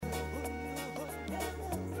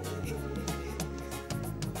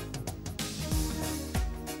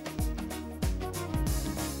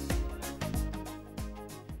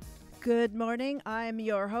Good morning. I'm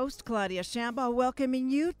your host, Claudia Shambaugh, welcoming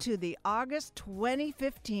you to the August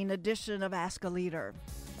 2015 edition of Ask a Leader.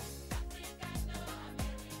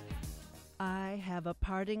 I have a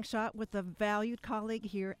parting shot with a valued colleague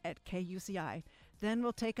here at KUCI. Then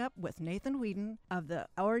we'll take up with Nathan Wheelin of the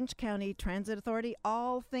Orange County Transit Authority,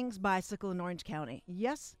 all things bicycle in Orange County.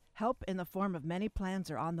 Yes, help in the form of many plans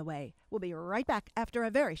are on the way. We'll be right back after a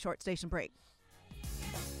very short station break.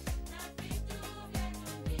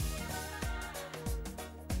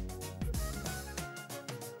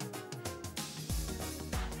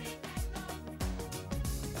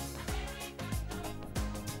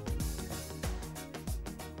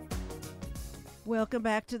 Welcome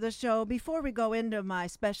back to the show. Before we go into my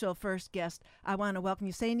special first guest, I want to welcome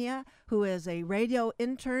Yesenia, who is a radio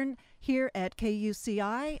intern here at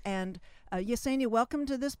KUCI. And Yesenia, welcome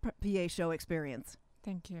to this PA show experience.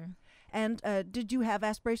 Thank you. And did you have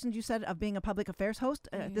aspirations, you said, of being a public affairs host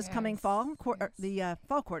this coming fall, the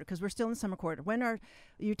fall quarter, because we're still in summer quarter. When are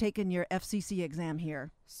you taking your FCC exam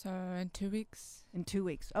here? So in 2 weeks. In 2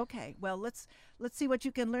 weeks. Okay. Well, let's see what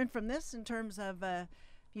you can learn from this in terms of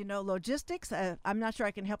logistics. I'm not sure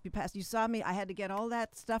I can help you pass. You saw me. I had to get all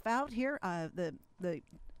that stuff out here.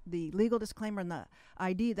 The legal disclaimer and the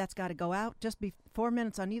ID, that's got to go out. Just be 4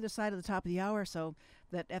 minutes on either side of the top of the hour so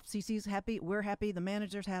that FCC's happy, we're happy, the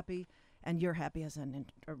manager's happy, and you're happy as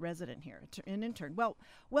a resident here, an intern. Well,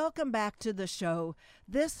 welcome back to the show.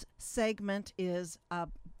 This segment is a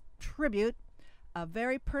tribute, a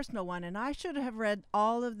very personal one, and I should have read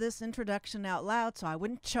all of this introduction out loud so I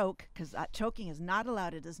wouldn't choke, because choking is not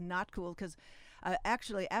allowed. It is not cool, because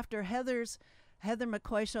actually after Heather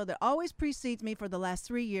McCoy show that always precedes me for the last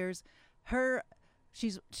 3 years,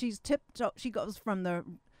 she's tipped, so she goes from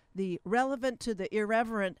the relevant to the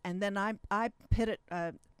irreverent, and then I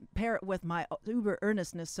pair it with my uber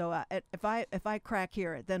earnestness. So if I crack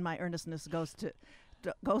here, then my earnestness goes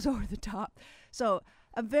over the top. So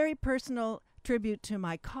a very personal tribute to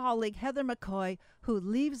my colleague, Heather McCoy, who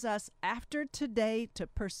leaves us after today to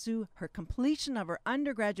pursue her completion of her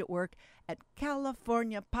undergraduate work at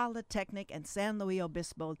California Polytechnic in San Luis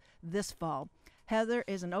Obispo this fall. Heather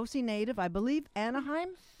is an OC native, I believe, Anaheim?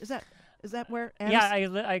 Is that where? Yeah,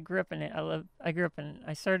 I grew up in it.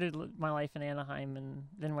 I started my life in Anaheim and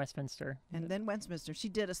then Westminster. And then Westminster. She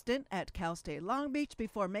did a stint at Cal State Long Beach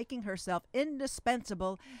before making herself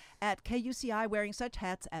indispensable at KUCI, wearing such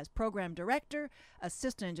hats as program director,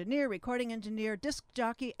 assistant engineer, recording engineer, disc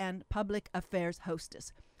jockey, and public affairs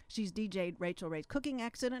hostess. She's DJ'd Rachel Ray's Cooking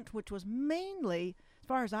Accident, which was mainly, as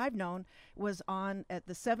far as I've known, was on at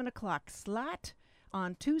the 7 o'clock slot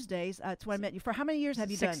on Tuesdays. That's when I met you. For how many years have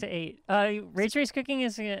you done? 6 to 8. Rachel Ray's Cooking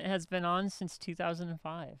has been on since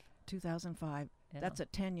 2005. 2005. Yeah. That's a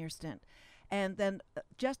 10-year stint. And then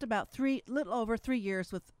just about little over 3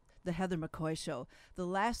 years with the Heather McCoy Show. The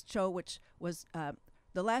last show, which was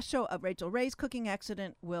the last show of Rachel Ray's Cooking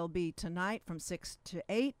Accident, will be tonight from 6 to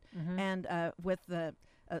 8. Mm-hmm. And with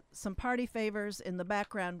some party favors in the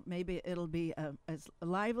background, maybe it'll be as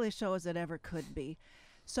lively a show as it ever could be.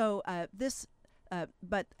 So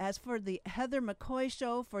but as for the Heather McCoy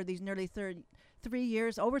Show, for these nearly 3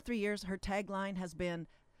 years, over 3 years, her tagline has been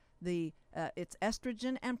it's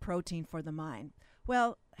estrogen and protein for the mind.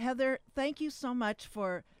 Well, Heather, thank you so much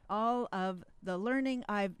for all of the learning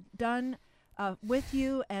I've done with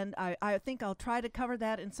you, and I think I'll try to cover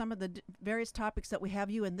that in some of the various topics that we have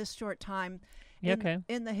you in this short time. Okay.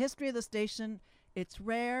 In the history of the station, it's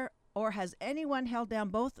rare, or has anyone held down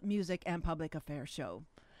both music and public affairs show?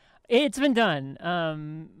 It's been done.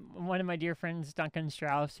 One of my dear friends, Duncan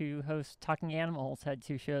Strauss, who hosts Talking Animals, had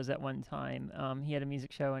 2 shows at one time. He had a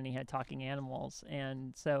music show and he had Talking Animals.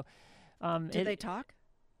 And so... Did they talk?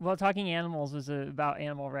 Well, Talking Animals was about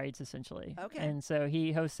animal rights, essentially. Okay. And so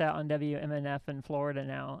he hosts that on WMNF in Florida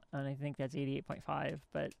now, and I think that's 88.5.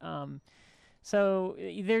 But so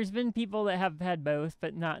there's been people that have had both,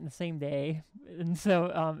 but not in the same day. And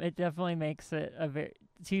so it definitely makes it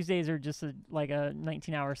Tuesdays are just like a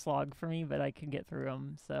 19-hour slog for me, but I can get through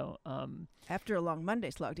them. So after a long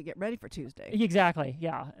Monday slog to get ready for Tuesday. Exactly,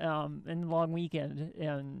 yeah, and long weekend,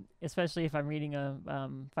 and especially if I'm reading a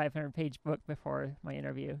 500-page book before my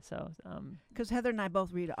interview. So because Heather and I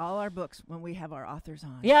both read all our books when we have our authors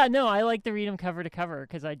on. Yeah, no, I like to read them cover to cover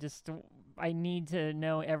because I need to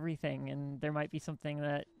know everything, and there might be something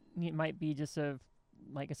that it might be just a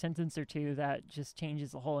sentence or two that just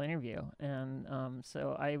changes the whole interview. And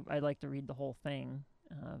so I like to read the whole thing.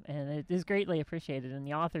 And it is greatly appreciated. And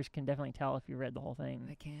the authors can definitely tell if you read the whole thing.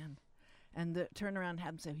 They can. And the turnaround and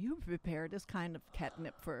have them say, you prepared is kind of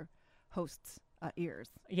catnip for hosts' ears.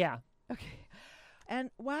 Yeah. Okay. And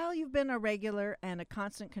while you've been a regular and a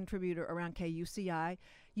constant contributor around KUCI,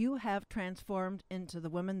 you have transformed into the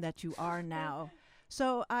woman that you are now.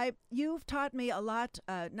 So you've taught me a lot,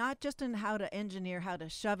 not just in how to engineer, how to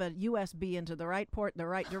shove a USB into the right port in the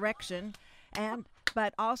right direction,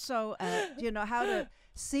 but also, how to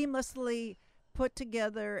seamlessly put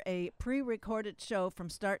together a pre-recorded show from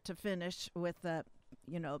start to finish with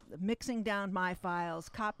mixing down my files,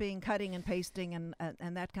 copying, cutting, and pasting,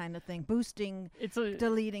 and that kind of thing, boosting,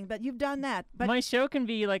 deleting. But you've done that. But my show can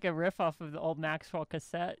be like a riff off of the old Maxwell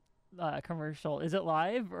cassette commercial. Is it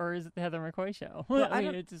live or is it the Heather McCoy show? Well,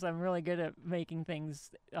 I'm really good at making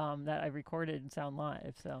things that I recorded and sound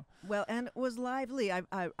live. So and it was lively.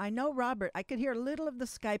 I know Robert. I could hear a little of the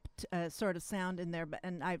Skype sort of sound in there,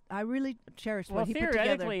 and I really cherished what he put together. Well,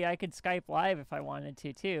 theoretically, I could Skype live if I wanted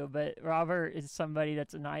to too. But Robert is somebody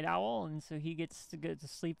that's a night owl, and so he gets to go to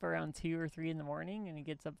sleep around 2 or 3 in the morning, and he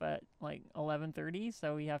gets up at like 11:30.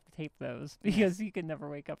 So we have to tape those because he can never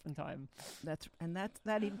wake up in time. That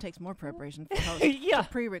even takes more preparation for host. Yeah.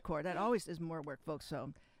 Pre-record. That always is more work, folks.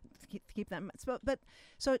 So keep that in mind. But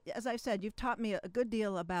as I said, you've taught me a good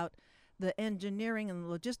deal about the engineering and the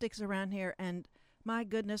logistics around here, and my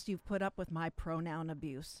goodness, you've put up with my pronoun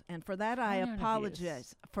abuse, and for that I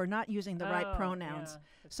apologize for not using the right pronouns.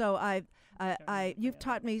 Yeah. So you've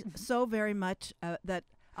taught me so very much that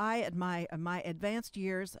I, at my advanced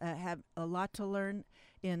years, have a lot to learn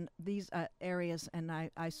in these areas, and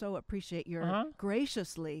I so appreciate your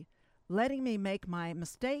graciously letting me make my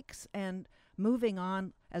mistakes and moving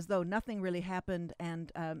on as though nothing really happened,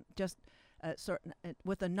 and just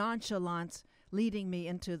with a nonchalance leading me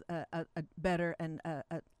into a better and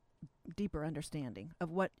a deeper understanding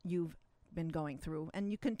of what you've been going through and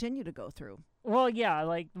you continue to go through. Well, yeah,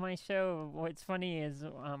 like my show, what's funny is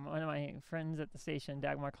one of my friends at the station,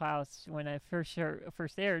 Dagmar Klaus, when I first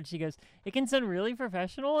aired, she goes, it can sound really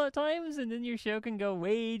professional at times, and then your show can go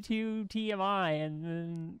way too TMI, and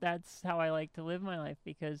then that's how I like to live my life,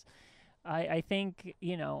 because I think,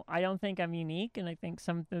 I don't think I'm unique, and I think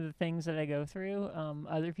some of the things that I go through,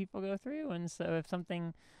 other people go through, and so if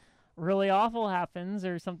something really awful happens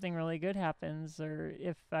or something really good happens, or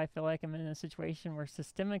if I feel like I'm in a situation where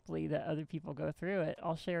systemically that other people go through it,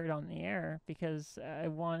 I'll share it on the air because I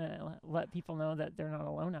want to let people know that they're not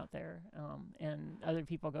alone out there, and other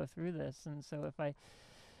people go through this. And so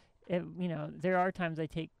there are times I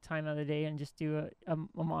take time out of the day and just do a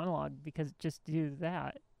monologue, because just do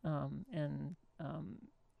that. I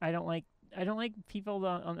don't like people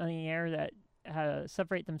on the air that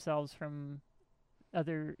separate themselves from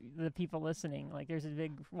the people listening. Like, there's a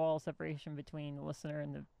big wall of separation between the listener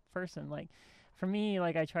and the person. Like, for me,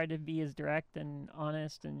 like, I try to be as direct and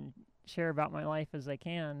honest and share about my life as I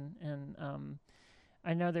can, and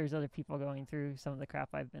I know there's other people going through some of the crap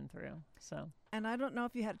I've been through. So, and I don't know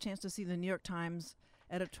if you had a chance to see the New York Times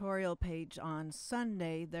editorial page on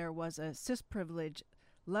Sunday. There was a cis privilege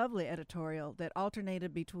lovely editorial that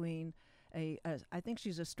alternated between I think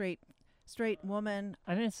she's a straight woman.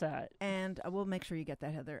 I miss that. And we'll make sure you get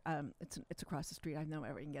that, Heather. It's across the street. I know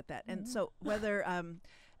where you can get that. And so whether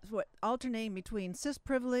alternating between cis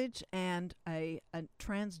privilege and a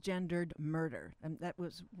transgendered murder, and that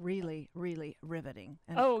was really, really riveting.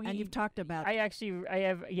 And you've talked about. I actually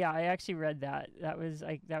read that. That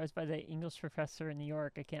was by the English professor in New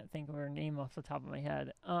York. I can't think of her name off the top of my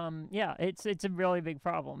head. It's a really big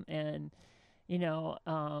problem, and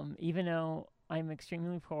even though I'm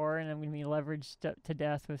extremely poor and I'm going to be leveraged to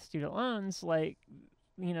death with student loans, like,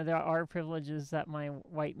 there are privileges that my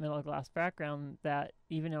white middle class background, that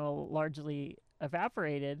even though largely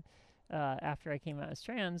evaporated after I came out as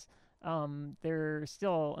trans, they're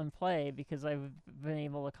still in play because I've been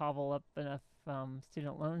able to cobble up enough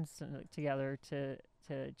student loans together to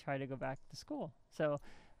try to go back to school. So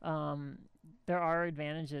there are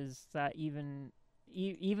advantages that even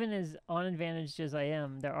as unadvantaged as I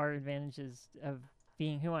am, there are advantages of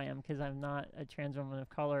being who I am, because I'm not a trans woman of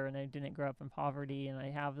color and I didn't grow up in poverty, and I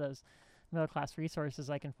have those middle class resources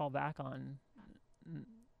I can fall back on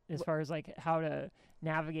as far as like how to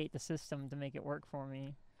navigate the system to make it work for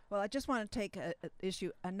me. Well, I just want to take a issue,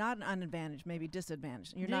 not an unadvantage, maybe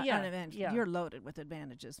disadvantage. You're not unadvantaged. Yeah. You're loaded with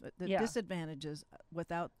advantages, but the disadvantages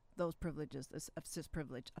without those privileges of cis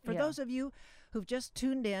privilege. For those of you who've just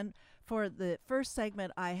tuned in for the first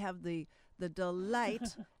segment, I have the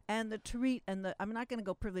delight and the treat, and I'm not going to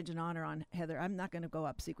go privilege and honor on Heather. I'm not going to go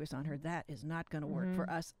obsequious on her. That is not going to work for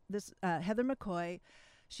us. This Heather McCoy,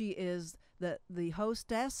 she is the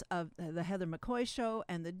hostess of the Heather McCoy Show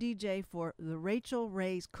and the DJ for the Rachel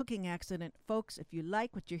Ray's Cooking Accident. Folks, if you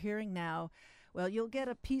like what you're hearing now, Well, you'll get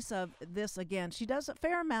a piece of this again. She does a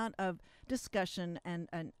fair amount of discussion and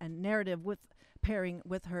narrative with pairing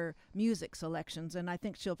with her music selections, and I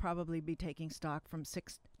think she'll probably be taking stock from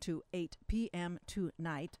 6 to 8 p.m.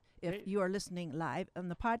 tonight. If you are listening live on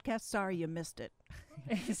the podcast, sorry you missed it.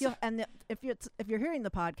 If you're hearing the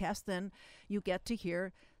podcast, then you get to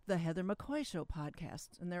hear the Heather McCoy Show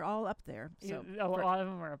podcast, and they're all up there. So a lot of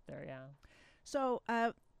them are up there, yeah. So,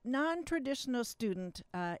 non-traditional student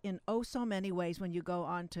in so many ways when you go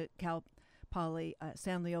on to Cal Poly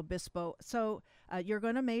San Luis Obispo. So you're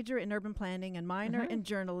going to major in urban planning and minor in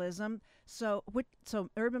journalism. So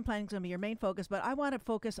urban planning is going to be your main focus, but I want to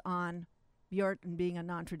focus on your being a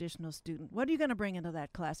non-traditional student. What are you going to bring into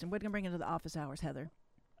that class, and what are you going to bring into the office hours, Heather?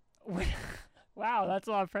 Wow, that's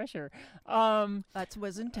a lot of pressure. That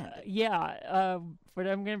was intended. What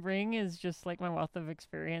I'm going to bring is just like my wealth of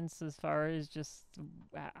experience as far as just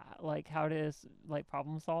like how to like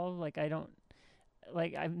problem solve. Like I've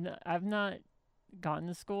not gone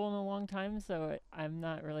to school in a long time, so I'm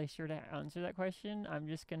not really sure to answer that question. I'm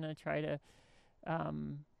just going to try to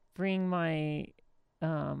bring my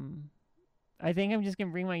I think I'm just going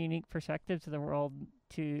to bring my unique perspective to the world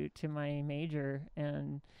to my major.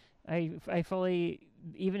 And I fully,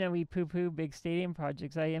 even though we poo-poo big stadium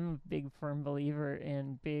projects, I am a big firm believer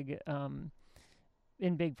in big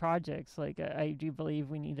projects. Like I do believe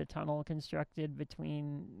we need a tunnel constructed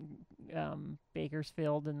between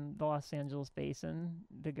Bakersfield and the Los Angeles Basin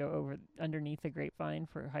to go over underneath the Grapevine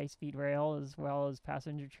for high-speed rail, as well as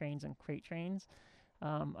passenger trains and freight trains.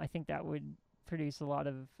 I think that would produce a lot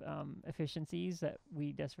of efficiencies that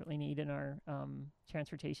we desperately need in our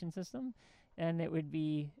transportation system. And it would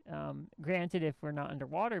be granted if we're not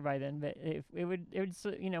underwater by then, but if it would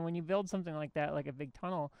when you build something like that, like a big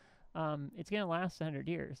tunnel, it's going to last 100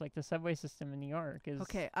 years. Like the subway system in New York is.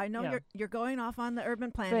 Okay, I know you're going off on the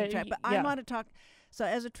urban planning track, but I want to talk. So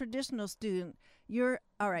as a traditional student, they're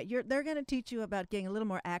going to teach you about getting a little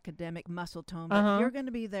more academic muscle tone, but you're going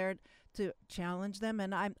to be there to challenge them.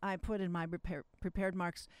 And I put in my prepared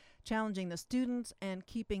marks, challenging the students and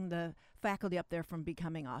keeping the faculty up there from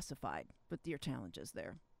becoming ossified with your challenges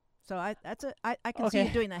there. So I can see you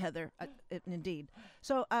doing that, Heather, indeed.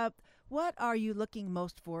 So what are you looking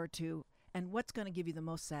most forward to, and what's going to give you the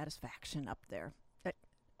most satisfaction up there at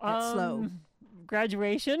SLO?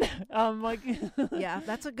 Graduation. Yeah,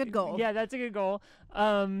 that's a good goal. Yeah, that's a good goal.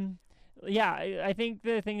 I think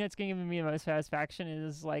the thing that's giving me the most satisfaction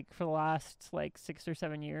is like for the last like 6 or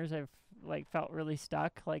 7 years, I've like felt really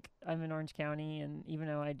stuck. Like I'm in Orange County, and even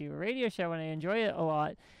though I do a radio show and I enjoy it a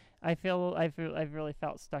lot, I've really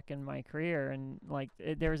felt stuck in my career. And like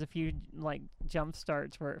there was a few like jump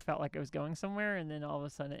starts where it felt like I was going somewhere, and then all of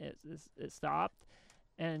a sudden it stopped,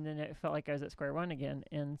 and then it felt like I was at square one again.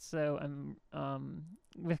 And so I'm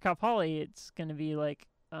with Cal Poly, it's going to be like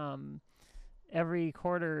every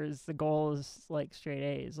quarter is the goal is like straight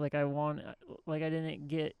A's. Like I didn't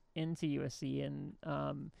get into USC, and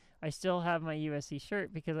I still have my USC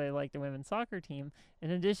shirt because I like the women's soccer team.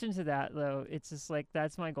 In addition to that, though, it's just like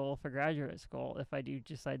that's my goal for graduate school if I do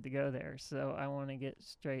decide to go there. So I want to get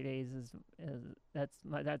straight A's.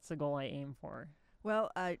 That's the goal I aim for.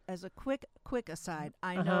 Well, as a quick aside,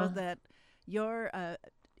 I know that you're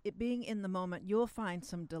it being in the moment, you'll find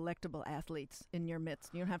some delectable athletes in your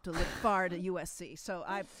midst. You don't have to look far to USC. So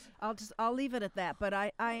I'll leave it at that. But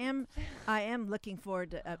I am looking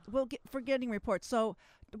forward to for getting reports. So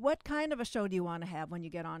what kind of a show do you want to have when you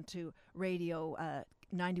get on to radio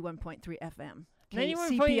 91.3 FM?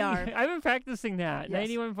 KCPR. I've been practicing that. Yes.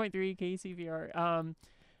 91.3 KCPR.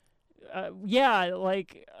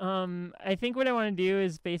 I think what I want to do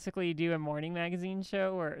is basically do a morning magazine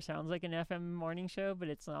show where it sounds like an FM morning show, but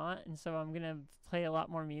it's not. And so I'm going to play a lot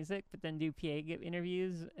more music, but then do PA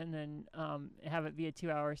interviews, and then have it be a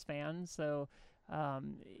 2-hour span. So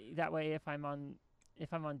that way if I'm on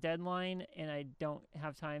deadline and I don't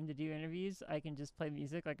have time to do interviews, I can just play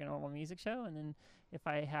music like a normal music show. And then if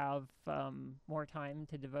I have more time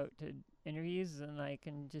to devote to interviews, then I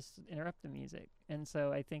can just interrupt the music. And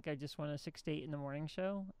so I think I just want a 6 to 8 in the morning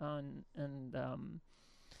show and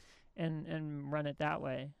run it that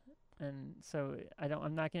way. And so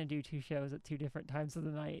I'm not going to do 2 shows at 2 different times of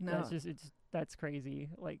the night. No. That's crazy.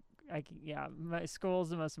 Like my school is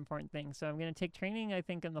the most important thing. So I'm going to take training, I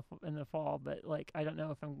think, in the fall, but like I don't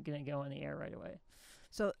know if I'm going to go on the air right away.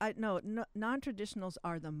 So I know non-traditionals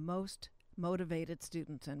are the most motivated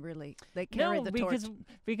students, and really they carry No, the torch.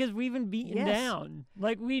 because we've been beaten Yes. down.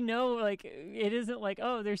 Like, we know, like, it isn't like,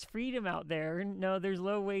 oh, there's freedom out there. No, there's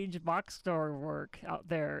low wage box store work out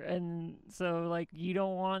there, and so, like, you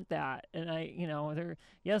don't want that. And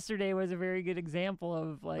yesterday was a very good example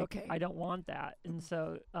of, like, Okay. I don't want that. And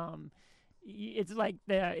so it's like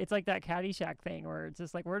that Caddyshack thing where it's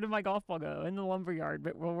just like, where did my golf ball go? In the lumberyard,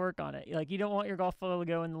 but we'll work on it. Like, you don't want your golf ball to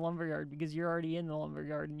go in the lumberyard because you're already in the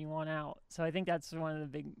lumberyard and you want out. So I think that's one of the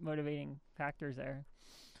big motivating factors there.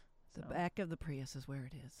 The So. back of the Prius is where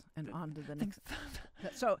it is, and on to the next.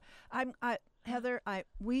 So Heather,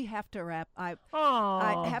 we have to wrap. I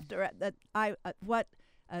have to wrap that. What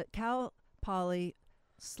Cal Poly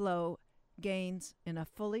Slow gains in a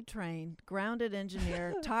fully trained, grounded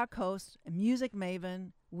engineer, talk host, music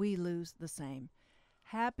maven, we lose the same.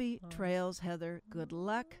 Happy trails, Heather. Good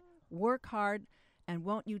luck. Work hard. And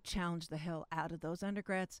won't you challenge the hell out of those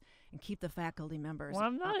undergrads and keep the faculty members? Well,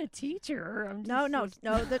 I'm not a teacher. I'm just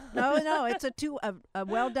No. It's a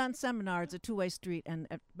well done seminar. It's a two-way street,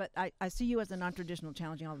 but I see you as a non-traditional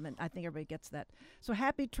challenging element. I think everybody gets that. So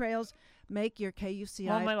happy trails. Make your KUCI.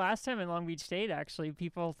 Well, my last time in Long Beach State, actually,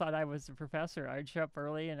 people thought I was a professor. I'd show up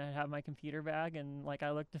early and I'd have my computer bag, and like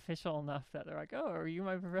I looked official enough that they're like, "Oh, are you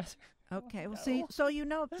my professor?" Okay, well, No. see, so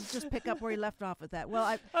just pick up where you left off with that.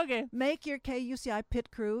 Well, Okay. make your KUCI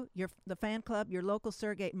pit crew, the fan club, your local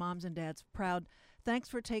Surrogate moms and dads proud. Thanks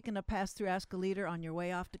for taking a pass through Ask a Leader on your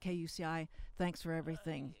way off to KUCI. Thanks for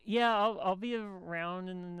everything. Yeah, I'll be around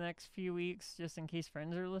in the next few weeks just in case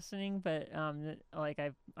friends are listening. But I'm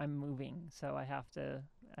moving, so I have to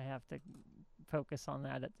focus on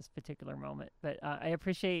that at this particular moment. But I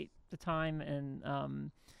appreciate the time,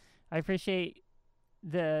 and I appreciate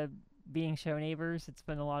the being show neighbors. It's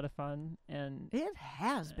been a lot of fun, and It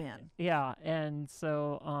has been. yeah, and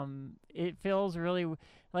so it feels really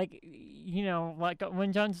like like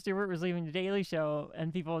when Jon Stewart was leaving the Daily Show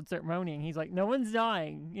and people would start moaning, he's like, no one's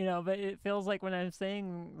dying, but it feels like when I'm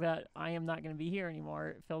saying that I am not going to be here anymore,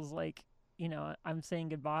 it feels like I'm saying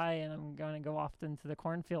goodbye and I'm going to go off into the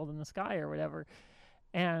cornfield in the sky or whatever.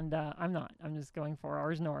 And I'm not. I'm just going 4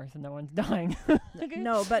 hours north, and no one's dying.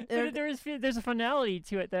 No, but there's a finality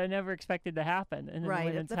to it that I never expected to happen, and then right,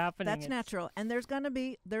 when it's happening, that's it's natural. And there's gonna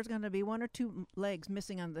be 1 or 2 legs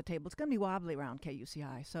missing on the table. It's gonna be wobbly around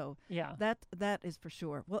KUCI. So Yeah. that is for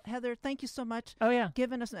sure. Well, Heather, thank you so much. Oh yeah.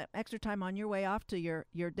 Giving us extra time on your way off to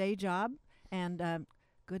your day job, and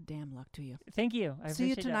good damn luck to you. Thank you. I See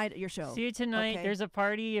you appreciate tonight at your show. that. See you tonight. Okay. There's a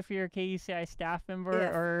party if you're a KUCI staff member,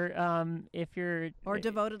 If. or if you're Or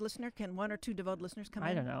devoted listener. Can 1 or 2 devoted listeners come in?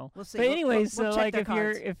 I don't know. We'll see. But anyway, we'll so check like their if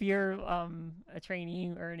cards. you're a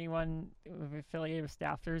trainee or anyone affiliated with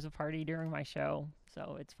staff, there's a party during my show.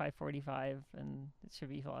 So it's 5:45, and it should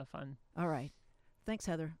be a lot of fun. All right. Thanks,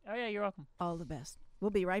 Heather. Oh yeah, you're welcome. All the best.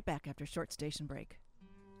 We'll be right back after a short station break.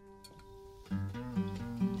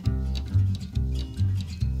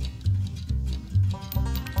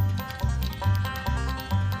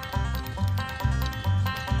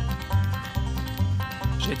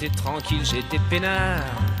 J'étais tranquille, j'étais peinard,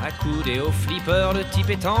 accoudé au flipper, le type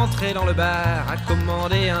est entré dans le bar, a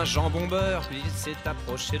commandé un jambon beurre, puis il s'est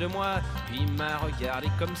approché de moi, puis il m'a regardé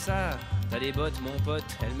comme ça. T'as des bottes mon pote,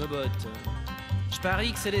 elles me bottent. Je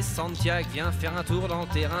parie que c'est des Santiago, viens faire un tour dans le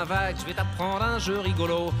terrain vague, je vais t'apprendre un jeu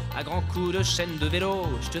rigolo, à grands coups de chaîne de vélo,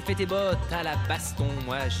 je te fais tes bottes à la baston,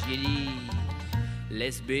 moi j'y ai dit,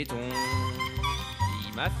 laisse béton.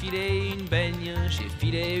 Il m'a filé une baigne, j'ai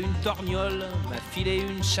filé une torgnole, m'a filé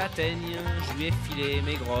une châtaigne, je lui ai filé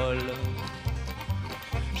mes grolles.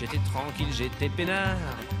 J'étais tranquille, j'étais peinard,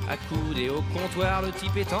 accoudé au comptoir, le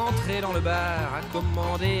type est entré dans le bar, a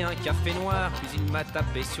commandé un café noir, puis il m'a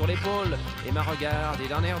tapé sur l'épaule et m'a regardé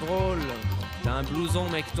d'un air drôle. T'as un blouson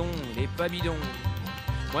mecton, il est pas bidon.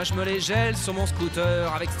 Moi je me les gèle sur mon scooter,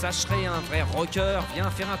 avec ça je serai un vrai rocker. Viens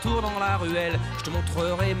faire un tour dans la ruelle, je te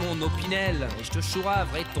montrerai mon opinel, et je te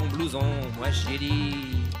chouraverai ton blouson. Moi j'y ai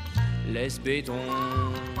dit, laisse béton.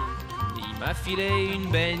 Il m'a filé une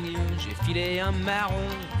baigne, j'ai filé un marron,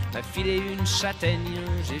 m'a filé une châtaigne,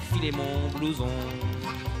 j'ai filé mon blouson.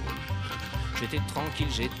 J'étais tranquille,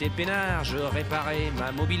 j'étais peinard, je réparais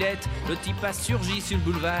ma mobilette. Le type a surgi sur le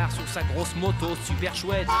boulevard, sur sa grosse moto super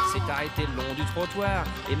chouette. S'est arrêté le long du trottoir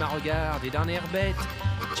et m'a regardé d'un air bête.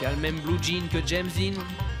 Tu as le même blue jean que James Dean,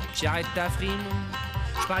 tu arrêtes ta frime.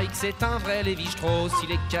 Je parie que c'est un vrai Lévi-Strauss,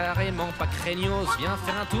 il est carrément pas craignos. Viens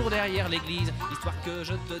faire un tour derrière l'église, histoire que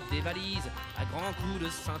je te dévalise. À grands coups de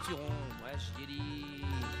ceinturon, moi j'y ai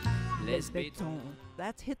dit, laisse béton.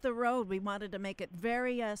 That's Hit the Road. We wanted to make it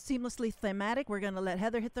very seamlessly thematic. We're going to let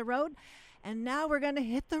Heather hit the road. And now we're going to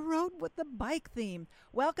hit the road with the bike theme.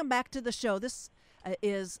 Welcome back to the show. This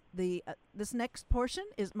this next portion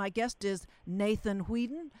is my guest is Nathan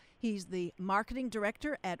Wheelin. He's the marketing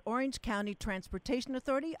director at Orange County Transportation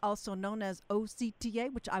Authority, also known as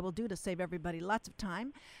OCTA, which I will do to save everybody lots of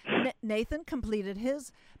time. Nathan completed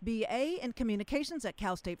his BA in communications at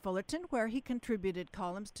Cal State Fullerton, where he contributed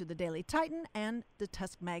columns to the Daily Titan and the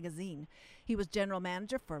Tusk magazine. He was general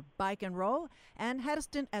manager for Bike and Roll and had a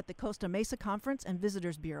stint at the Costa Mesa Conference and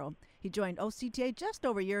Visitors Bureau. He joined OCTA just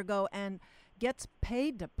over a year ago and gets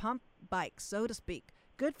paid to pump bikes, so to speak.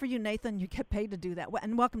 Good for you, Nathan. You get paid to do that.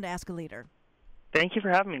 And welcome to Ask a Leader. Thank you for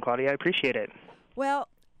having me, Claudia. I appreciate it. Well,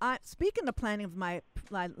 speaking of planning, of my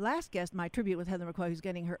last guest, my tribute with Heather McCoy, who's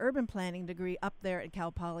getting her urban planning degree up there at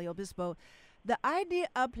Cal Poly Obispo, the idea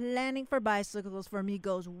of planning for bicycles for me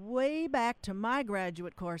goes way back to my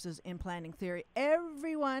graduate courses in planning theory.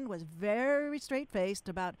 Everyone was very straight-faced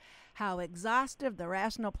about how exhaustive the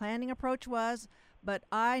rational planning approach was, but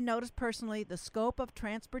I noticed personally the scope of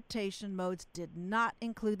transportation modes did not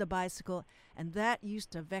include the bicycle, and that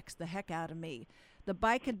used to vex the heck out of me. The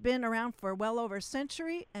bike had been around for well over a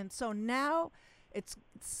century, and so now it's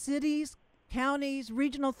cities, counties,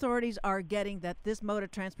 regional authorities are getting that this mode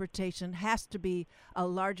of transportation has to be a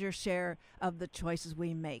larger share of the choices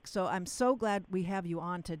we make. So I'm so glad we have you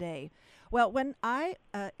on today. Well, when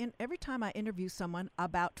every time I interview someone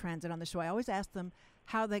about transit on the show, I always ask them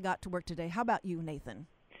how they got to work today. How about you, Nathan?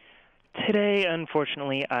 Today,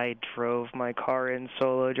 unfortunately, I drove my car in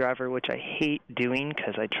solo driver, which I hate doing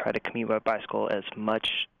because I try to commute by bicycle as much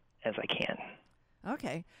as I can.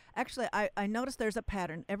 Okay. Actually, I noticed there's a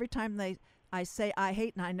pattern. Every time I say I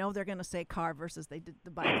hate, and I know they're going to say car versus they did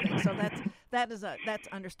the bike thing. So that's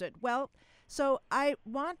understood. Well, so I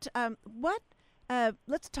want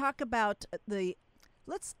let's talk about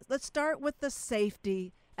let's start with the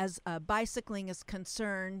safety as bicycling is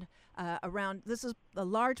concerned around. This is a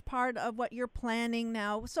large part of what you're planning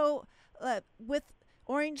now. So with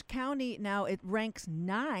Orange County now, it ranks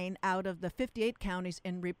 9 out of the 58 counties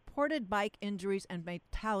in reported bike injuries and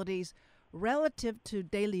fatalities relative to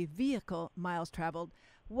daily vehicle miles traveled.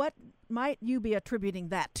 What might you be attributing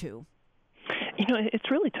that to? You know, it's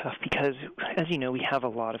really tough because, as you know, we have a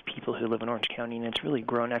lot of people who live in Orange County, and it's really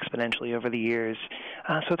grown exponentially over the years.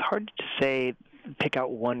 So it's hard to say pick out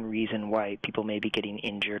one reason why people may be getting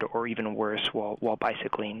injured or even worse while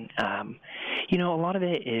bicycling. You know, a lot of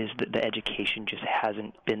it is that the education just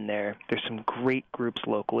hasn't been there. There's some great groups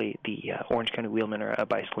locally. The Orange County Wheelmen are a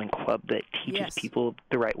bicycling club that teaches people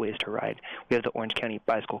the right ways to ride. We have the Orange County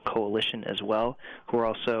Bicycle Coalition as well, who are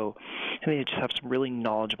also, they just have some really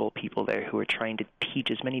knowledgeable people there who are trying to teach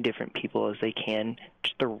as many different people as they can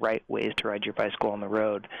just the right ways to ride your bicycle on the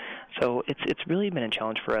road. So it's really been a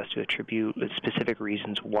challenge for us to attribute specific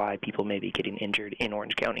reasons why people may be getting injured in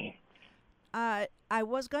Orange County. I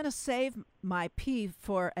was going to save my P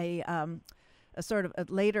for a sort of a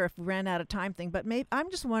later if we ran out of time thing, but maybe I'm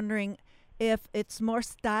just wondering if it's more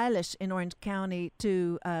stylish in Orange County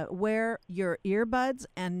to wear your earbuds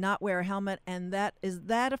and not wear a helmet, and is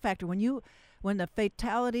that a factor when the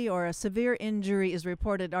fatality or a severe injury is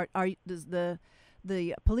reported? Does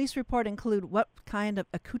the police report include what kind of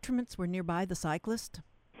accoutrements were nearby the cyclist?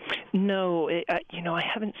 No, I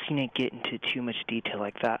haven't seen it get into too much detail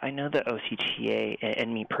like that. I know that OCTA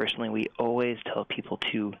and me personally, we always tell people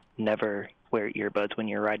to never wear earbuds when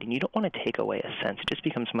you're riding. You don't want to take away a sense. It just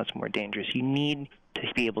becomes much more dangerous. You need to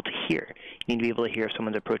be able to hear. You need to be able to hear if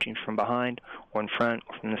someone's approaching from behind or in front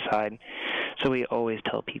or from the side. So we always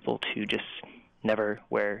tell people to just never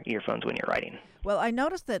wear earphones when you're riding. Well, I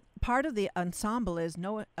noticed that part of the ensemble is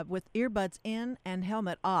with earbuds in and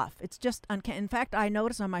helmet off. It's just uncanny. In fact, I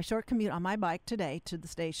noticed on my short commute on my bike today to the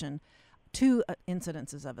station 2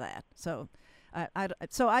 incidences of that. So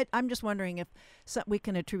I'm just wondering if we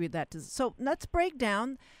can attribute that to. So let's break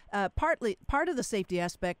down. Part of the safety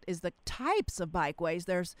aspect is the types of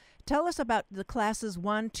bikeways. Tell us about the classes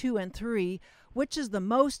 1, 2, and 3. Which is the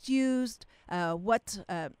most used?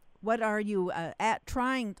 What are you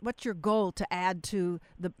what's your goal to add to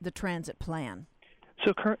the transit plan?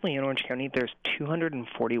 So currently in Orange County, there's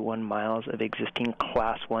 241 miles of existing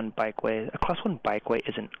Class 1 bikeway. A Class 1 bikeway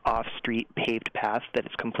is an off-street paved path that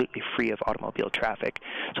is completely free of automobile traffic.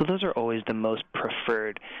 So those are always the most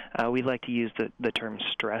preferred. We like to use the term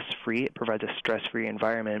stress-free. It provides a stress-free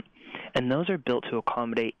environment. And those are built to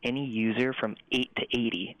accommodate any user from 8 to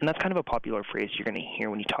 80. And that's kind of a popular phrase you're going to hear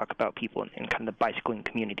when you talk about people in kind of the bicycling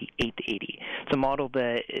community, 8 to 80. It's a model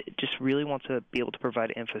that just really wants to be able to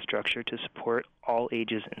provide infrastructure to support all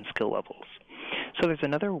ages and skill levels. So there's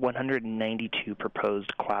another 192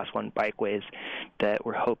 proposed Class 1 bikeways that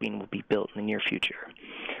we're hoping will be built in the near future.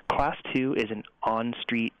 Class 2 is an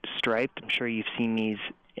on-street striped. I'm sure you've seen these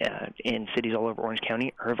in cities all over Orange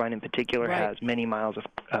County. Irvine in particular has many miles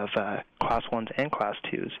of Class 1s and Class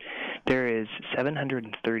 2s. There is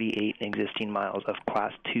 738 existing miles of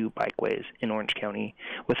Class 2 bikeways in Orange County,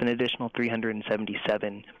 with an additional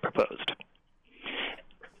 377 proposed.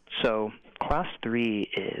 So Class 3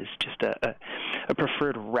 is just a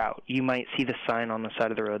preferred route. You might see the sign on the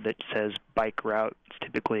side of the road that says bike route. It's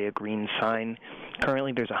typically a green sign.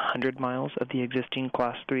 Currently, there's 100 miles of the existing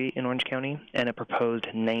Class 3 in Orange County and a proposed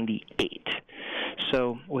 98.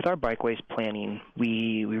 So with our bikeways planning,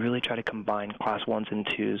 we really try to combine Class 1s and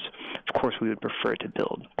 2s. Of course, we would prefer to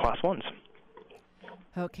build Class 1s.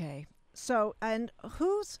 Okay. So, and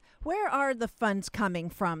where are the funds coming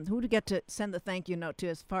from? Who do you get to send the thank you note to?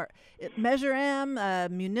 As far Measure M,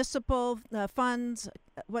 municipal funds,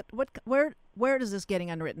 where is this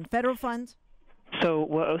getting underwritten? Federal funds? So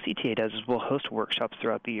what OCTA does is we'll host workshops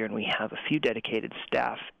throughout the year, and we have a few dedicated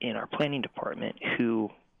staff in our planning department who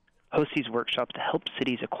host these workshops to help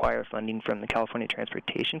cities acquire funding from the California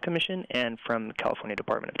Transportation Commission and from the California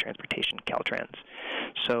Department of Transportation, Caltrans.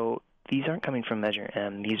 So these aren't coming from Measure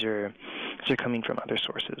M. These are coming from other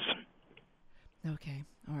sources. Okay.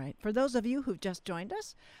 All right. For those of you who've just joined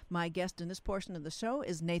us, my guest in this portion of the show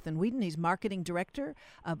is Nathan Wheelin. He's Marketing Director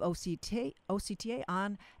of OCTA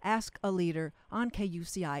on Ask a Leader on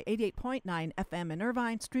KUCI 88.9 FM in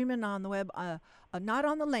Irvine, streaming on the web, not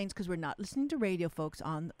on the lanes because we're not listening to radio, folks,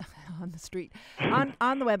 on the street,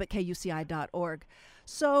 on the web at kuci.org.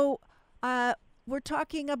 So we're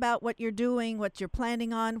talking about what you're doing, what you're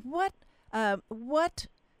planning on,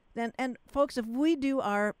 and folks, if we do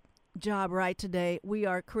our job right today, we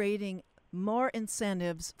are creating more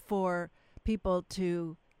incentives for people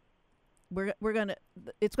to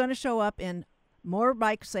it's going to show up in more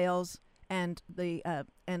bike sales and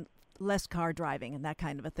and less car driving and that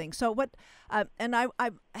kind of a thing. So and I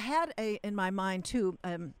had in my mind too,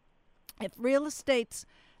 if real estate's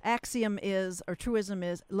axiom is, or truism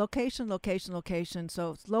is, location, location, location.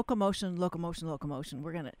 So it's locomotion, locomotion, locomotion.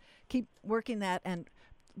 We're going to keep working that and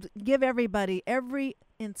give everybody every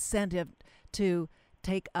incentive to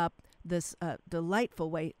take up this delightful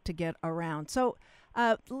way to get around. So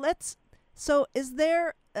is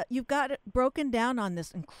there, you've got it broken down on this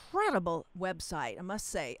incredible website, I must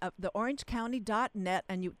say, the orangecounty.net,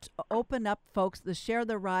 and you open up, folks, the Share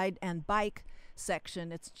the Ride and Bike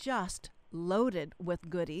section. It's just loaded with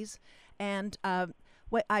goodies, and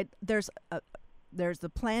there's the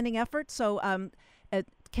planning effort. So I'd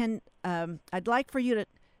like for you to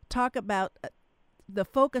talk about the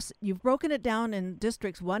focus. You've broken it down in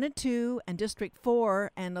districts 1 and 2 and district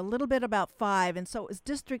 4 and a little bit about 5. And so is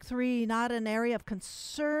district 3 not an area of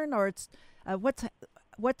concern, or it's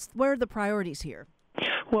where are the priorities here?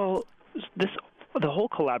 Well, the whole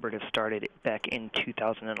collaborative started back in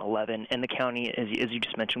 2011, and the county, as you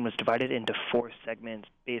just mentioned, was divided into 4 segments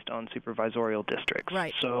based on supervisorial districts.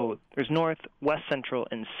 Right. So there's North, West Central,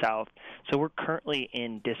 and South. So we're currently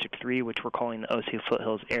in District 3, which we're calling the OC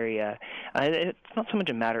Foothills area. It's not so much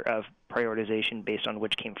a matter of prioritization based on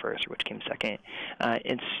which came first or which came second.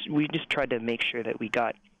 We just tried to make sure that we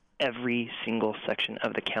got every single section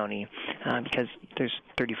of the county, because there's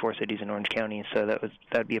 34 cities in Orange County, so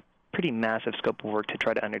that'd be a pretty massive scope of work to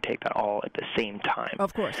try to undertake that all at the same time.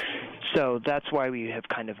 Of course. So that's why we have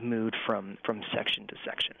kind of moved from section to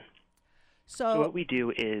section. So what we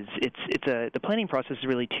do is the planning process is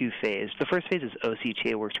really 2-phased. The first phase is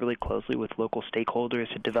OCTA works really closely with local stakeholders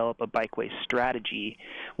to develop a bikeway strategy,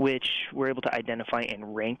 which we're able to identify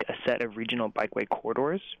and rank a set of regional bikeway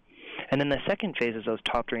corridors. And then the second phase is those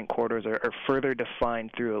top-ranked corridors are further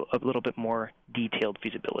defined through a little bit more detailed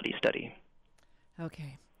feasibility study.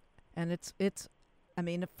 Okay. And it's I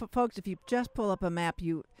mean, folks, if you just pull up a map,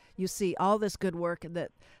 you see all this good work,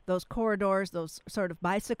 that those corridors, those sort of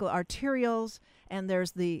bicycle arterials, and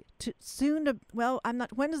there's when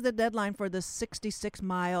is the deadline for the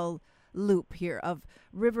 66-mile loop here of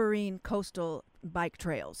riverine coastal bike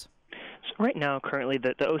trails? So right now, currently,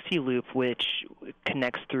 the OC Loop, which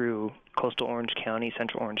connects through coastal Orange County,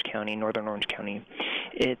 central Orange County, northern Orange County,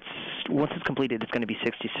 once it's completed, it's going to be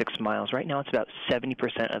 66 miles. Right now, it's about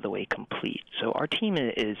 70% of the way complete. So our team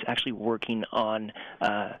is actually working on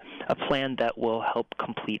a plan that will help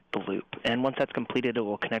complete the loop. And once that's completed, it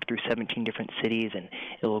will connect through 17 different cities, and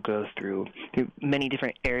it will go through many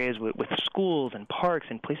different areas with schools and parks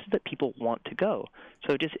and places that people want to go.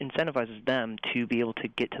 So it just incentivizes them to be able to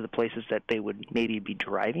get to the places that they would maybe be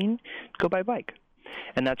driving, go by bike.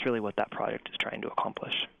 And that's really what that project is trying to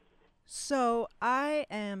accomplish. So I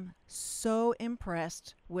am so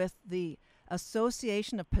impressed with the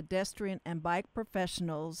Association of Pedestrian and Bike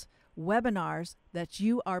Professionals webinars that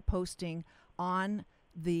you are posting on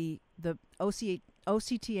the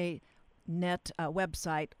OCTA net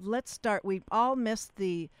website. Let's start. We've all missed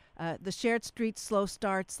the Shared Streets Slow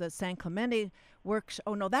Starts, the San Clemente workshop.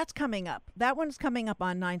 Oh no, that's coming up. That one's coming up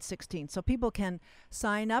on 9/16. So people can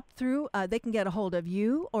sign up through. They can get a hold of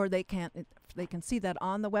you, or they can see that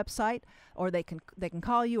on the website, or they can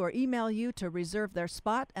call you or email you to reserve their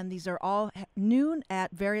spot. And these are all noon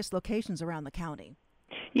at various locations around the county.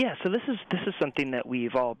 Yeah, so this is something that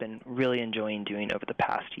we've all been really enjoying doing over the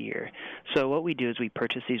past year. So what we do is we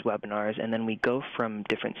purchase these webinars, and then we go from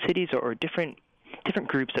different cities or different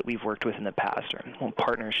groups that we've worked with in the past, or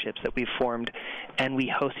partnerships that we've formed, and we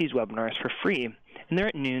host these webinars for free. And they're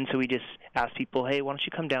at noon, so we just ask people, hey, why don't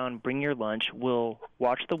you come down, bring your lunch, we'll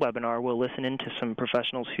watch the webinar, we'll listen in to some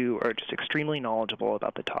professionals who are just extremely knowledgeable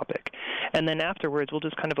about the topic. And then afterwards, we'll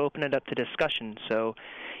just kind of open it up to discussion. So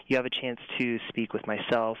you have a chance to speak with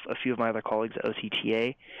myself, a few of my other colleagues at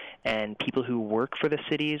OCTA, and people who work for the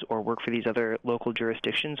cities or work for these other local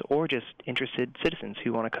jurisdictions, or just interested citizens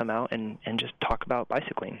who want to come out and just talk about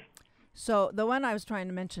bicycling. So the one I was trying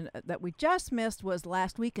to mention that we just missed was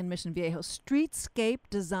last week in Mission Viejo, Streetscape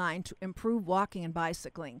Design to Improve Walking and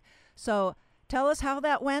Bicycling. So tell us how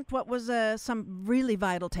that went. What was some really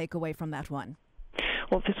vital takeaway from that one?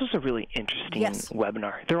 Well, this was a really interesting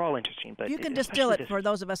webinar. They're all interesting, but you can distill it for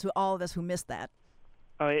those of us all of us who missed that.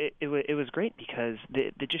 It was great because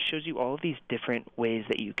it just shows you all of these different ways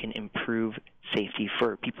that you can improve safety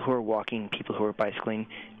for people who are walking, people who are bicycling.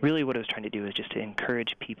 Really what I was trying to do is just to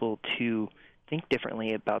encourage people to think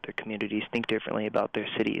differently about their communities, think differently about their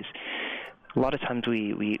cities. A lot of times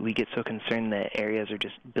we get so concerned that areas are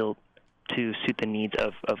just built to suit the needs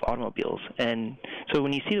of automobiles. And so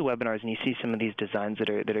when you see the webinars and you see some of these designs that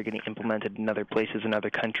are getting implemented in other places in other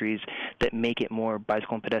countries that make it more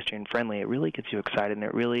bicycle and pedestrian friendly, it really gets you excited, and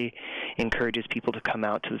it really encourages people to come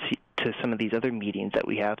out to some of these other meetings that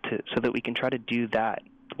we have so that we can try to do that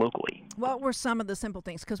locally. What were some of the simple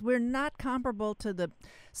things? Because we're not comparable to the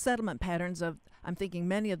settlement patterns of, I'm thinking,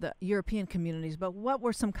 many of the European communities, but what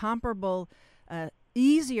were some comparable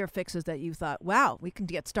easier fixes that you thought, wow, we can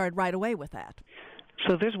get started right away with that?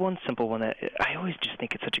 So there's one simple one that I always just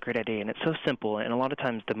think it's such a great idea, and it's so simple, and a lot of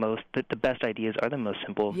times the best ideas are the most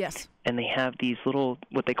simple. Yes. And they have these little,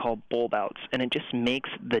 what they call bulb outs, and it just makes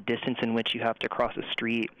the distance in which you have to cross a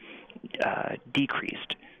street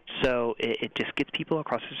decreased. So it just gets people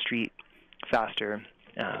across the street faster.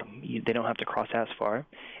 They don't have to cross as far,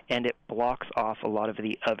 and it blocks off a lot of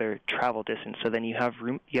the other travel distance. So then you have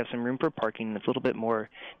some room for parking that's a little bit more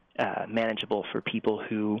manageable for people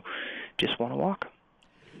who just want to walk.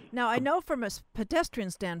 Now, I know from a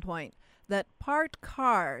pedestrian standpoint that parked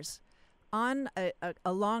cars on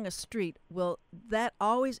along a street that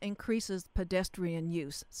always increases pedestrian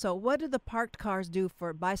use. So what do the parked cars do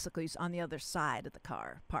for bicyclists on the other side of the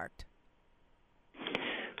car parked?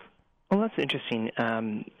 Well, that's interesting.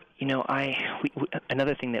 Another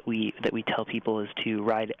thing that we tell people is to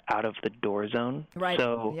ride out of the door zone. Right.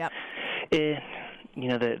 So, yep.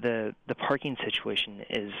 The parking situation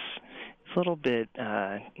is a little bit.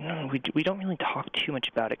 We don't really talk too much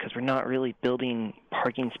about it because we're not really building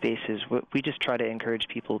parking spaces. We just try to encourage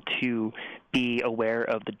people to be aware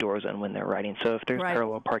of the door zone when they're riding. So if there's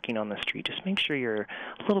parallel parking on the street, just make sure you're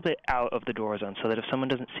a little bit out of the door zone so that if someone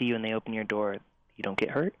doesn't see you and they open your door, you don't get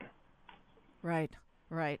hurt. Right.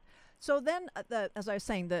 So then, as I was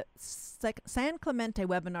saying, the San Clemente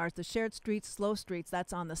webinars, the Shared Streets, Slow Streets,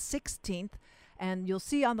 that's on the 16th. And you'll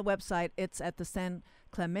see on the website, it's at the San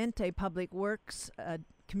Clemente Public Works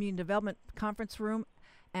Community Development Conference Room.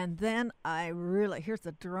 And then here's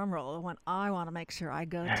the drum roll, the one I want to make sure I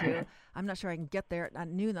go to. I'm not sure I can get there at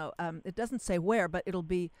noon, though. It doesn't say where, but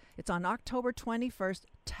it's on October 21st,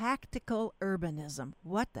 Tactical Urbanism.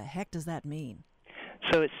 What the heck does that mean?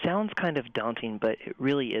 So it sounds kind of daunting, but it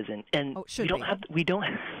really isn't. And we don't have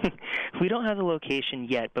the location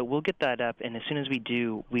yet, but we'll get that up. And as soon as we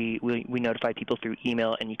do, we notify people through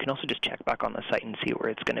email. And you can also just check back on the site and see where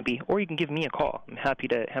it's going to be, or you can give me a call. I'm happy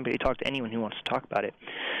to talk to anyone who wants to talk about it.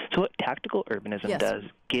 So what tactical urbanism does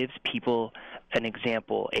gives people an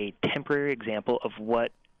example, a temporary example of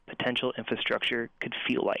what potential infrastructure could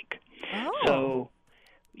feel like. Oh. So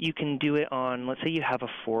you can do it on, let's say you have a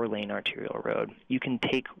 4-lane arterial road. You can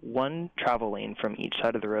take one travel lane from each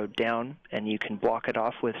side of the road down, and you can block it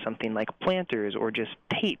off with something like planters or just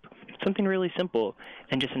tape something really simple,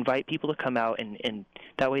 and just invite people to come out, and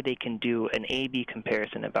that way they can do an A/B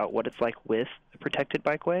comparison about what it's like with a protected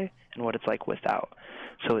bikeway and what it's like without.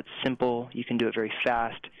 So it's simple, you can do it very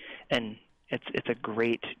fast, and it's a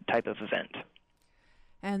great type of event.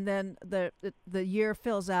 And then the year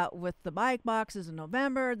fills out with the bike boxes in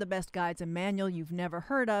November, the best guides and manual you've never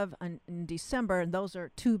heard of in December, and those are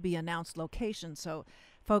to be announced locations. So,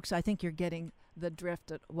 folks, I think you're getting the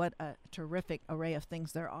drift at what a terrific array of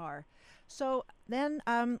things there are. So then,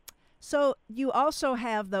 so you also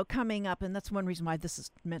have, though, coming up, and that's one reason why this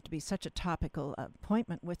is meant to be such a topical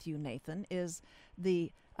appointment with you, Nathan, is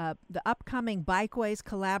the upcoming Bikeways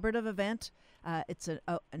Collaborative event. It's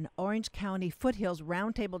an Orange County Foothills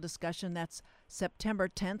Roundtable discussion. That's September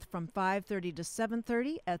 10th from 5:30 to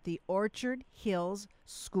 7:30 at the Orchard Hills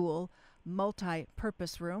School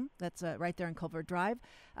Multi-Purpose Room. That's right there in Culver Drive.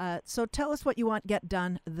 So tell us what you want get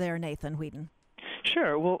done there, Nathan Wheelin.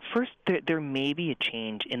 Sure. Well, first, there may be a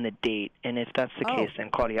change in the date, and if that's the case,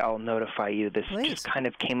 then Claudia, I'll notify you. This just kind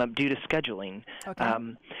of came up due to scheduling.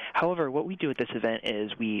 Okay. However, what we do at this event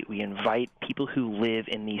is we invite people who live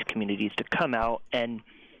in these communities to come out and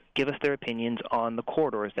give us their opinions on the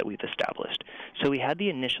corridors that we've established. So we had the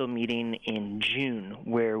initial meeting in June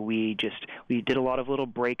where we did a lot of little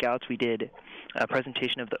breakouts. We did a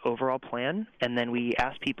presentation of the overall plan, and then we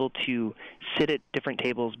asked people to sit at different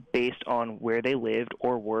tables based on where they lived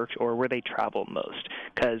or worked or where they traveled most,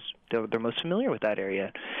 because they're most familiar with that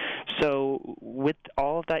area. So with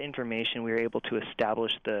all of that information, we were able to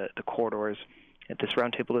establish the corridors. At this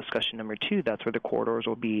roundtable discussion number 2, that's where the corridors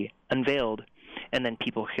will be unveiled, and then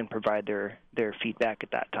people can provide their feedback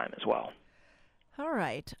at that time as well. All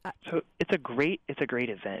right. So it's a great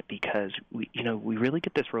event because we really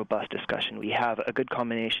get this robust discussion. We have a good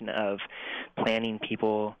combination of planning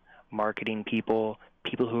people, marketing people,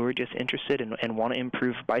 people who are just interested and want to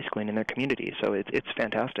improve bicycling in their community. So it's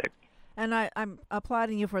fantastic. And I'm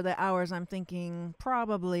applauding you for the hours. I'm thinking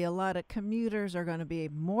probably a lot of commuters are going to be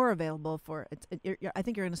more available for it. I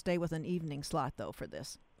think you're going to stay with an evening slot, though, for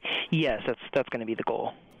this. Yes, that's going to be the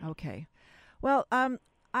goal. Okay. Well,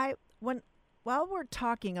 while we're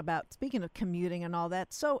talking about, speaking of commuting and all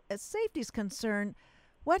that, so as safety is concerned,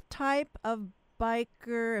 what type of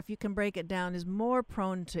biker, if you can break it down, is more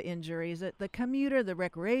prone to injury? Is it the commuter, the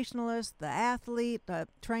recreationalist, the athlete,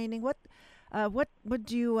 training? What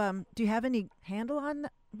would you do you have any handle on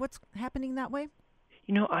what's happening that way?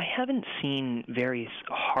 I haven't seen very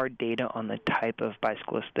hard data on the type of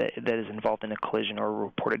bicyclist that is involved in a collision or a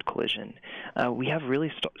reported collision. We have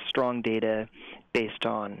really strong data based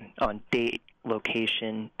on date,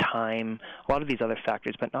 location, time, a lot of these other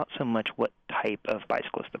factors, but not so much what type of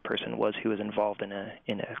bicyclist the person was who was involved in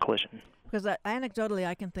a collision. Because anecdotally,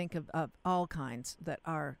 I can think of all kinds that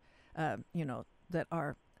are, that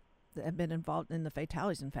have been involved in the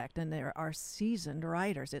fatalities, in fact, and there are seasoned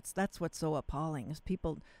riders. That's what's so appalling, is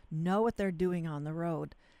people know what they're doing on the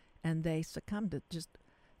road, and they succumb to just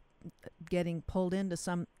getting pulled into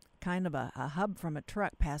some kind of a hub from a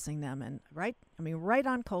truck passing them, and right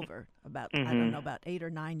on Culver about I don't know, about 8 or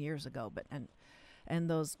 9 years ago, but and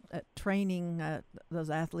those training those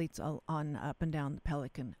athletes on up and down the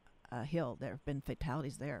Pelican Hill, there have been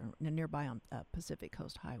fatalities there nearby on Pacific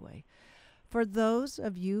Coast Highway. For those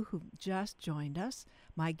of you who just joined us,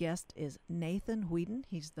 my guest is Nathan Wheelin.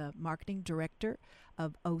 He's the marketing director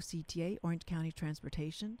of OCTA, Orange County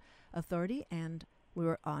Transportation Authority, and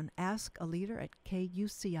we're on Ask a Leader at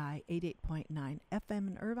KUCI 88.9 FM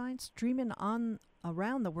in Irvine, streaming on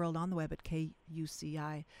around the world on the web at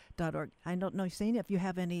kuci.org. I don't know, Shane, if you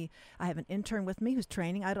have any. I have an intern with me who's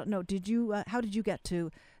training. I don't know. Did you? How did you get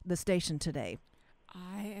to the station today?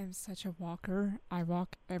 I am such a walker. I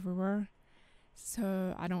walk everywhere.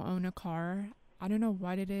 So I don't own a car. I don't know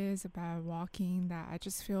what it is about walking that I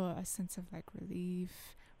just feel a sense of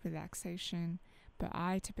relief, relaxation. But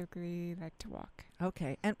I typically like to walk.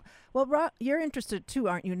 Okay. And well, you're interested too,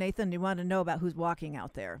 aren't you, Nathan? You want to know about who's walking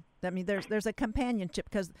out there. I mean, there's a companionship,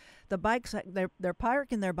 because the bikes, they're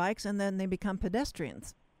parking their bikes and then they become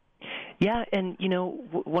pedestrians. Yeah, and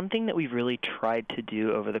one thing that we've really tried to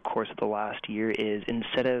do over the course of the last year is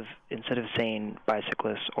instead of saying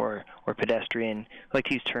bicyclist or pedestrian, we like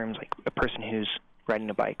to use terms like a person who's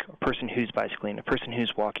riding a bike, a person who's bicycling, a person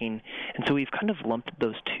who's walking. And so we've kind of lumped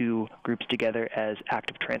those two groups together as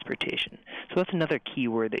active transportation. So that's another key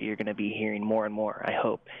word that you're going to be hearing more and more, I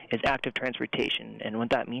hope, is active transportation. And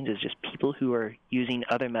what that means is just people who are using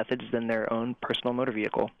other methods than their own personal motor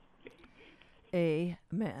vehicle.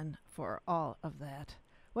 Amen for all of that.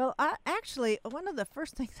 Well, actually, one of the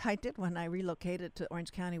first things I did when I relocated to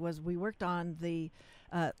Orange County was we worked on the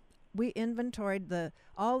we inventoried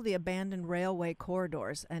all the abandoned railway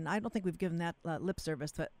corridors, and I don't think we've given that lip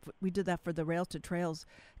service. But we did that for the Rails to Trails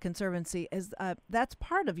Conservancy. That's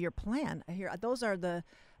part of your plan here? Those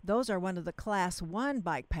are one of the Class 1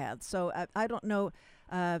 bike paths. So I don't know.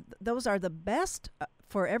 Those are the best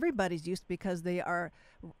for everybody's use because they are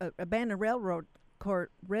abandoned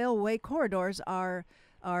railway corridors are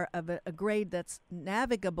of a grade that's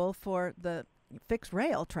navigable for the fixed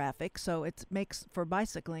rail traffic, so it makes for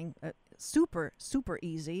bicycling super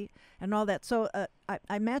easy and all that. So I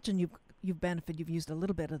imagine you've benefited. You've used a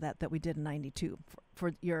little bit of that we did in '92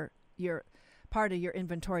 for your part of your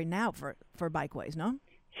inventory now for bikeways. No.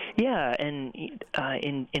 Yeah, and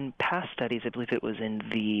in past studies, I believe it was in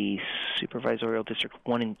the supervisorial district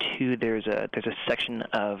 1 and 2. There's a section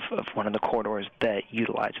of one of the corridors that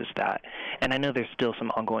utilizes that, and I know there's still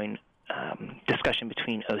some ongoing discussion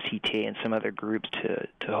between OCTA and some other groups to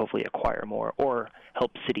hopefully acquire more or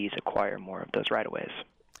help cities acquire more of those right-of-ways.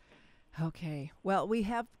 Okay. Well,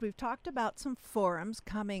 we've talked about some forums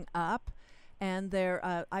coming up, and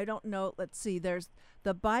there I don't know. Let's see. There's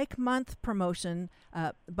the Bike Month promotion.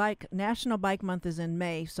 National Bike Month is in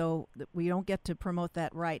May, so we don't get to promote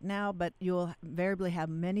that right now. But you'll invariably have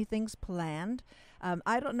many things planned.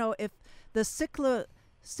 I don't know if the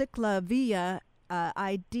Ciclavia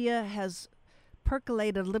idea has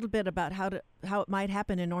percolated a little bit about how it might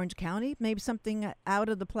happen in Orange County. Maybe something out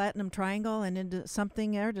of the Platinum Triangle and into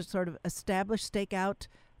something there to sort of establish, stake out,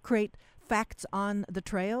 create facts on the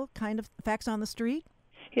trail, kind of facts on the street.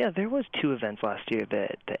 Yeah, there was 2 events last year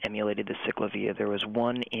that emulated the Ciclavia. There was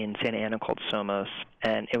one in Santa Ana called Somos,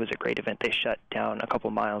 and it was a great event. They shut down a couple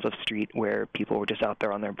miles of street where people were just out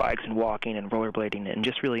there on their bikes and walking and rollerblading and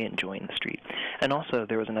just really enjoying the street. And also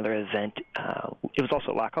there was another event. It was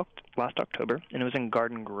also last October, and it was in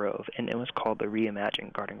Garden Grove, and it was called the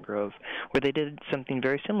Reimagine Garden Grove, where they did something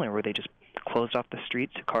very similar, where they just closed off the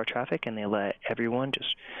streets to car traffic, and they let everyone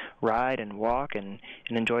just ride and walk and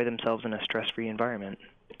enjoy themselves in a stress-free environment.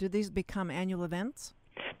 Do these become annual events?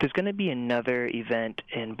 There's going to be another event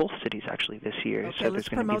in both cities actually this year. Okay, so let's there's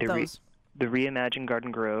going to be those. The Reimagine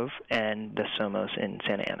Garden Grove and the Somos in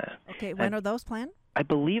Santa Ana. Okay, when are those planned? I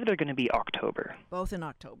believe they're going to be October. Both in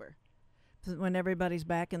October. When everybody's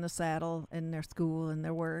back in the saddle in their school and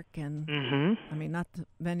their work, and I mean,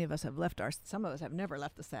 many of us have left some of us have never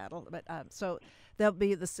left the saddle, but so there'll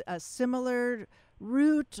be a similar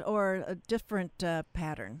route or a different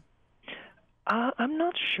pattern. I'm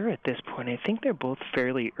not sure at this point. I think they're both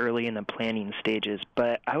fairly early in the planning stages,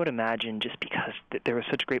 but I would imagine just because there was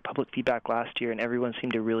such great public feedback last year and everyone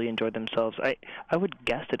seemed to really enjoy themselves, I would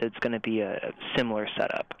guess that it's going to be a similar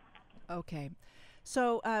setup. Okay.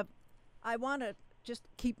 So I want to just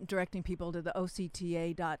keep directing people to the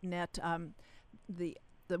octa.net, the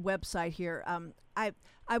website here.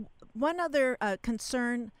 One other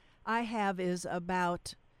concern I have is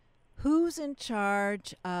about who's in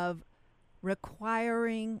charge of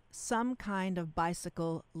requiring some kind of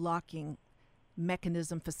bicycle locking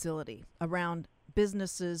mechanism facility around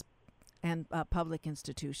businesses and public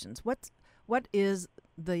institutions. What is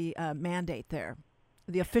the mandate there,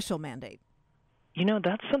 the official mandate? You know,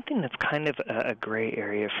 that's something that's kind of a gray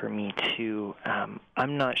area for me, too.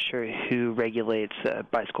 I'm not sure who regulates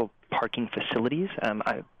bicycle parking facilities.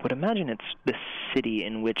 I would imagine it's the city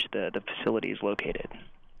in which the facility is located.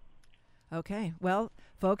 Okay. Well,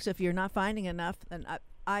 folks, if you're not finding enough, then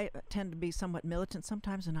I tend to be somewhat militant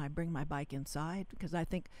sometimes, and I bring my bike inside because I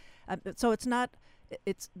think so.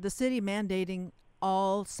 It's the city mandating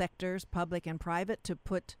all sectors, public and private, to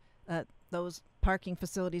put those parking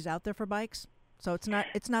facilities out there for bikes. So it's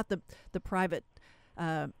not the private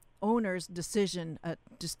owner's decision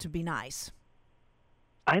just to be nice.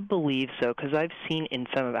 I believe so, because I've seen in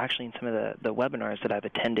some of the webinars that I've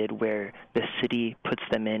attended where the city puts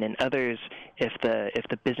them in, and others, if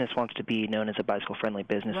the business wants to be known as a bicycle-friendly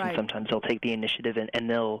business, right, and sometimes they'll take the initiative and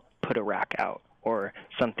they'll put a rack out or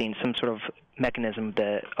some sort of mechanism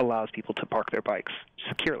that allows people to park their bikes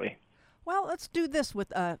securely. Well, let's do this with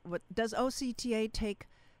does OCTA take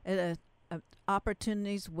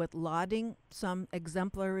opportunities with lauding some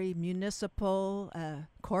exemplary municipal,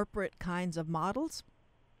 corporate kinds of models?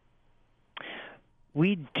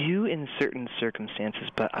 We do in certain circumstances,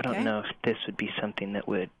 but I don't know if this would be something that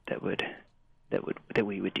we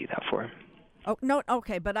would do that for. Oh no,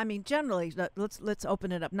 okay, but I mean generally, let's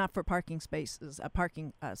open it up, not for parking spaces,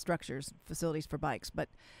 parking structures, facilities for bikes, but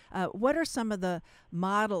what are some of the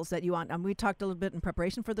models that you want? We talked a little bit in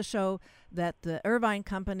preparation for the show that the Irvine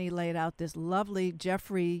Company laid out this lovely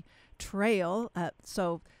Jeffrey Trail.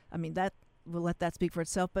 So I mean that we'll let that speak for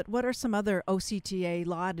itself. But what are some other OCTA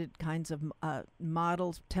lauded kinds of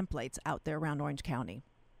model templates out there around Orange County?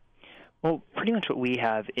 Well, pretty much what we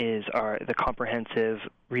have is the comprehensive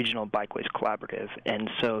regional bikeways collaborative. And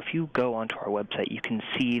so if you go onto our website, you can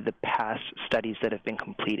see the past studies that have been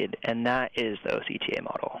completed, and that is the OCTA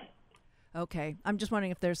model. Okay, I'm just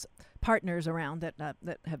wondering if there's partners around that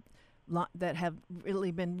have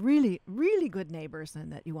really been really good neighbors,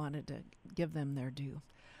 and that you wanted to give them their due.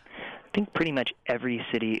 I think pretty much every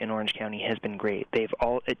city in Orange County has been great. They've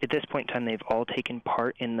all, at this point in time, they've all taken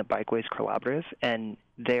part in the Bikeways Collaborative, and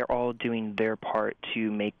they're all doing their part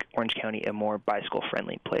to make Orange County a more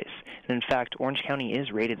bicycle-friendly place. And in fact, Orange County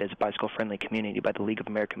is rated as a bicycle-friendly community by the League of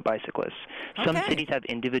American Bicyclists. Okay. Some cities have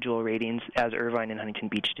individual ratings, as Irvine and Huntington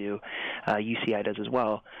Beach do. UCI does as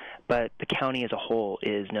well. But the county as a whole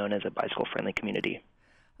is known as a bicycle-friendly community.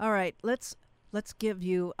 All right, let's give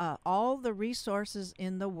you all the resources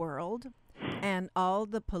in the world and all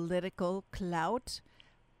the political clout.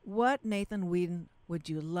 What, Nathan Wheelin, would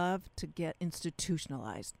you love to get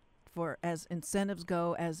institutionalized for as incentives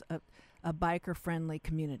go, as a biker-friendly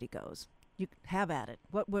community goes? You have at it.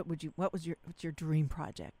 What's your dream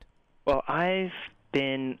project? Well, I've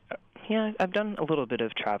done a little bit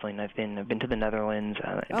of traveling. I've been to the Netherlands.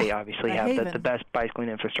 They obviously have the best bicycling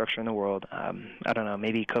infrastructure in the world. I don't know,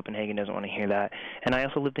 maybe Copenhagen doesn't want to hear that. And I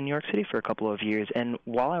also lived in New York City for a couple of years. And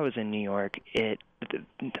while I was in New York, it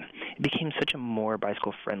became such a more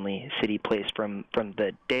bicycle-friendly city place. From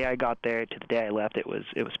the day I got there to the day I left, it was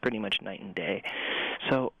pretty much night and day.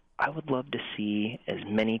 So I would love to see as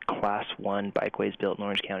many Class 1 bikeways built in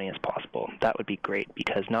Orange County as possible. That would be great,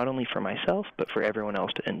 because not only for myself, but for everyone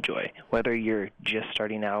else to enjoy, whether you're just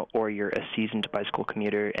starting out or you're a seasoned bicycle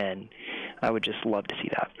commuter, and I would just love to see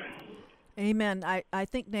that. Amen. I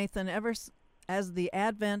think, Nathan, as the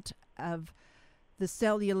advent of the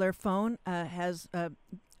cellular phone has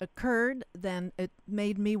occurred, then it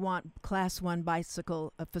made me want Class 1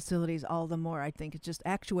 bicycle facilities all the more. I think it's just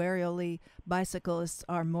actuarially bicyclists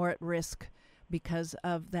are more at risk because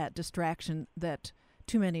of that distraction that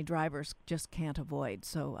too many drivers just can't avoid.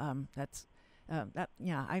 So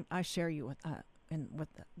I share you with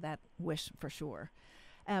that wish for sure.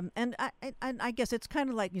 And I guess it's kind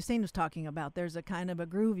of like Usain was talking about. There's a kind of a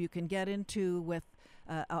groove you can get into with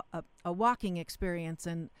a walking experience,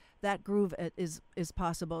 and that groove is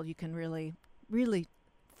possible. You can really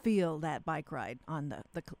feel that bike ride on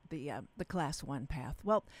the Class 1 path.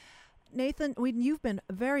 Well, Nathan, you've been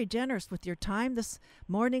very generous with your time this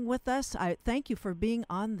morning with us. I thank you for being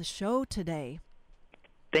on the show today.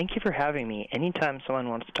 Thank you for having me. Anytime someone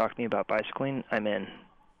wants to talk to me about bicycling, I'm in.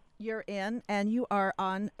 You're in, and you are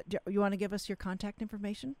on. You want to give us your contact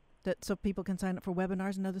information so people can sign up for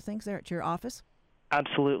webinars and other things there at your office?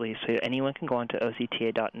 Absolutely. So anyone can go onto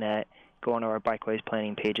OCTA.net, go on our bikeways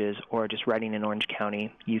planning pages, or just writing in Orange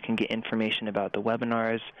County. You can get information about the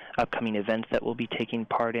webinars, upcoming events that we'll be taking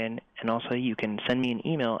part in, and also you can send me an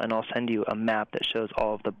email and I'll send you a map that shows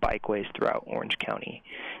all of the bikeways throughout Orange County.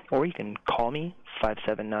 Or you can call me,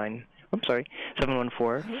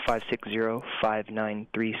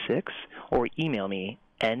 714-560-5936, or email me,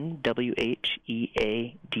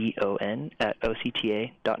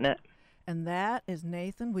 nwheadon@octa.net. And that is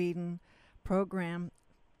Nathan Wheadon, program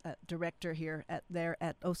director here at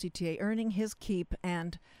OCTA, earning his keep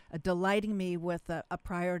and delighting me with a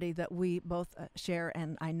priority that we both share,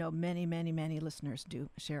 and I know many, many, many listeners do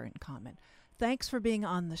share in common. Thanks for being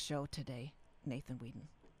on the show today, Nathan Wheadon.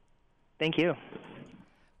 Thank you.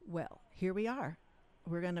 Well, here we are.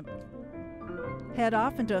 We're going to head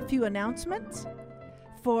off into a few announcements.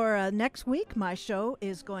 For next week, my show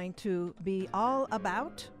is going to be all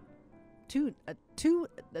about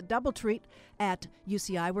a double treat at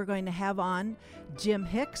UCI. We're going to have on Jim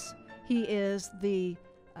Hicks. He is the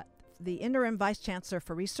interim vice chancellor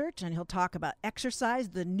for research, and he'll talk about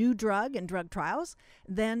exercise, the new drug, and drug trials.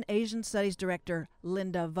 Then Asian Studies Director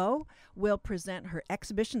Linda Vo will present her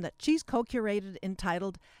exhibition that she's co-curated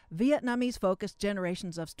entitled Vietnamese Focused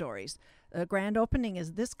Generations of Stories. The grand opening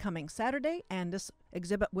is this coming Saturday, and this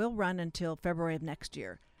exhibit will run until February of next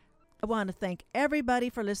year. I want to thank everybody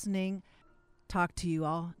for listening. Talk to you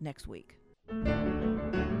all next week.